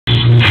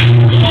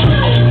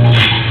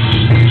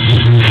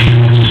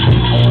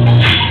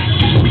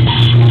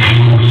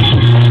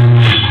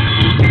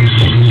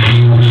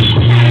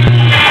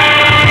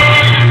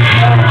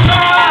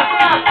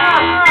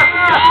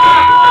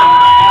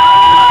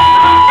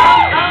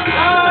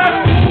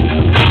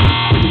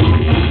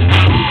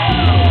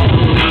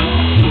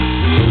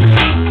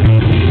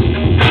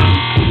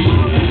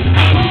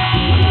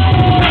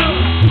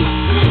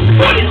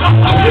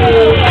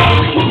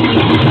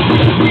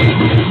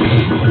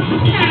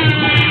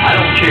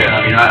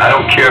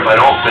care if I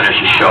don't finish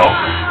the show,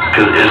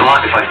 because as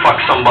long if I fuck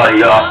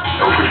somebody up,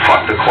 or if we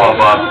fuck the club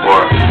up,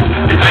 or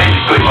it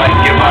basically like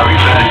get my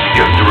revenge,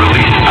 get the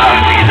release out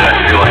of me that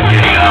I feel like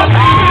getting out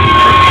for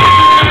me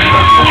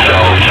a successful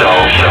show.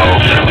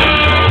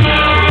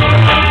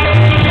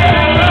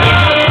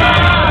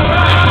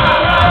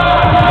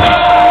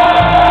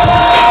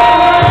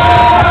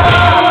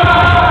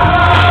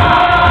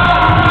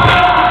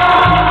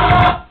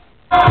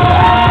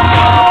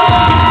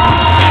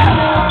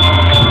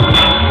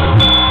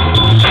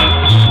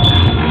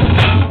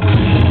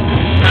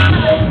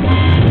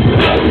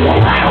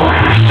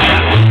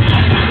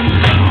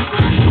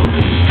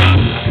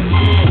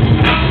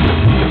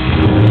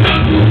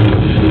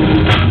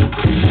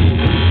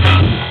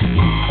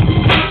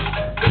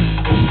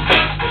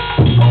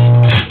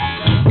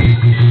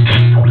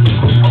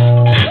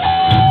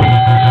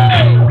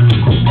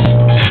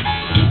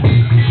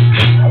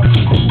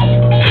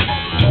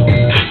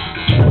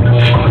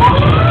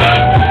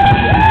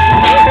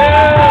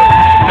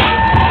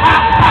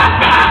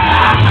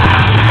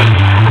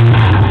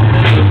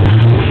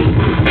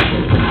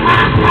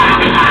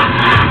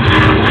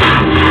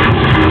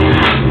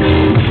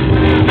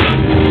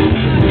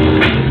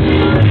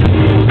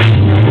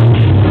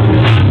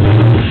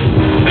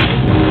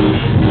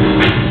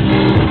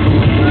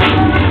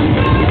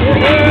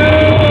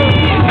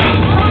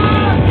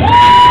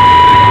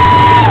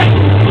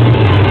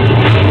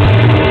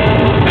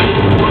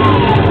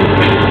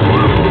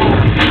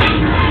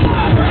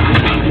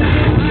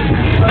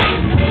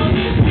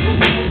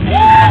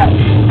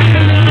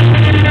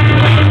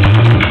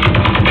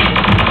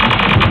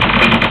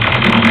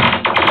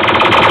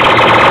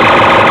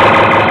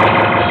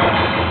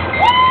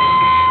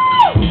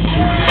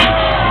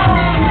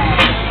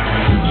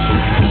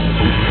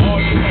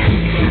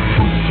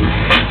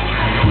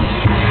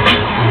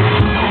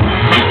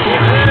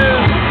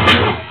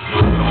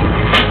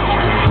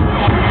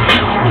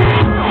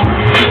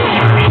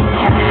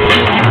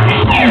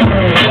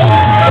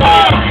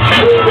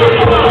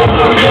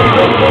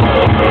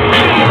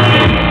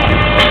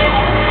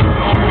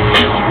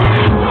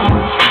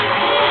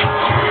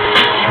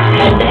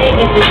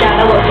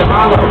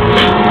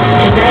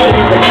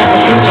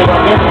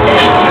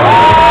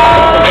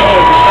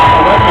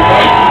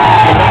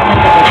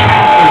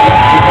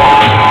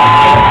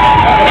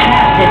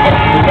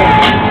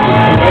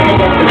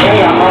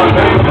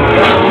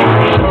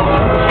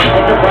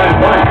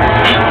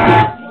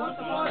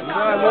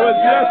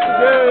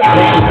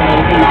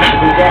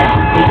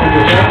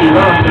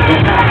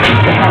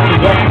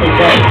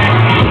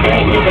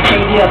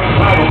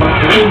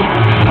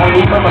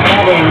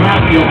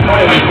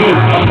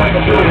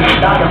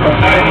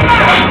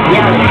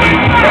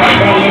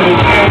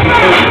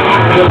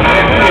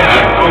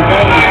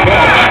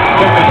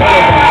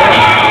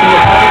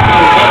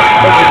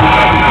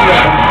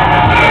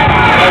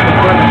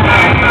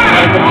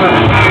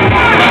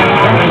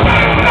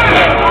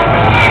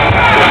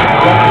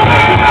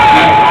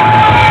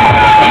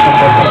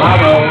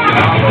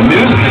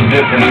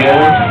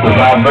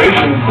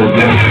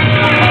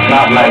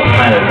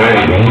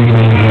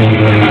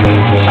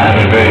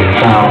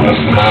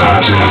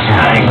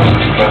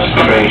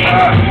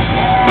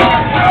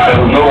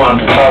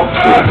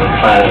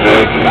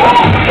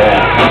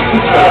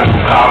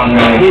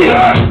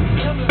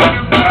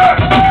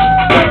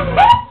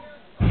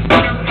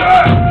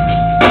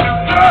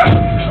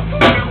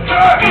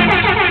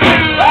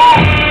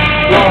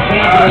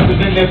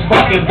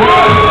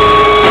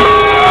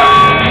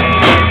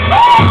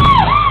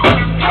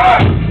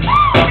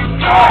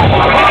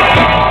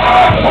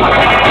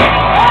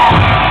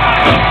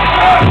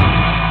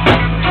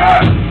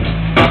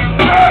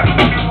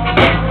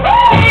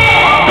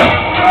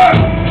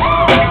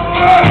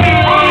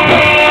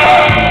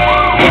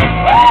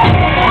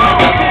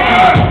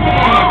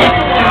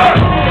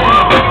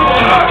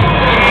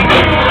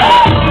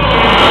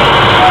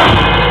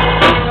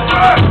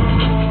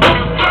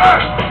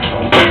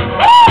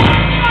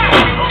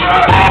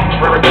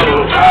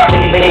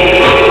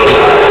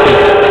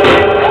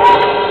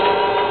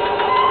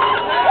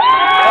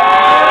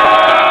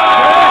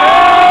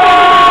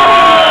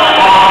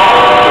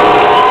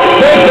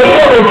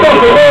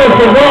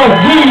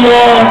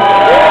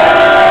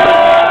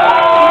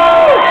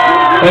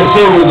 That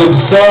shit was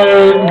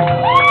absurd.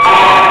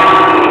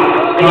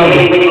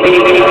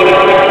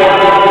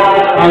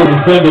 I was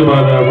offended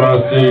by that,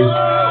 Rusty.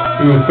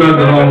 He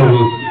offended all of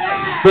us.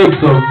 Fix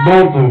a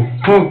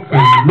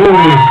motherfucking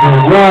noise for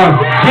Ross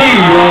G,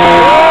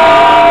 y'all.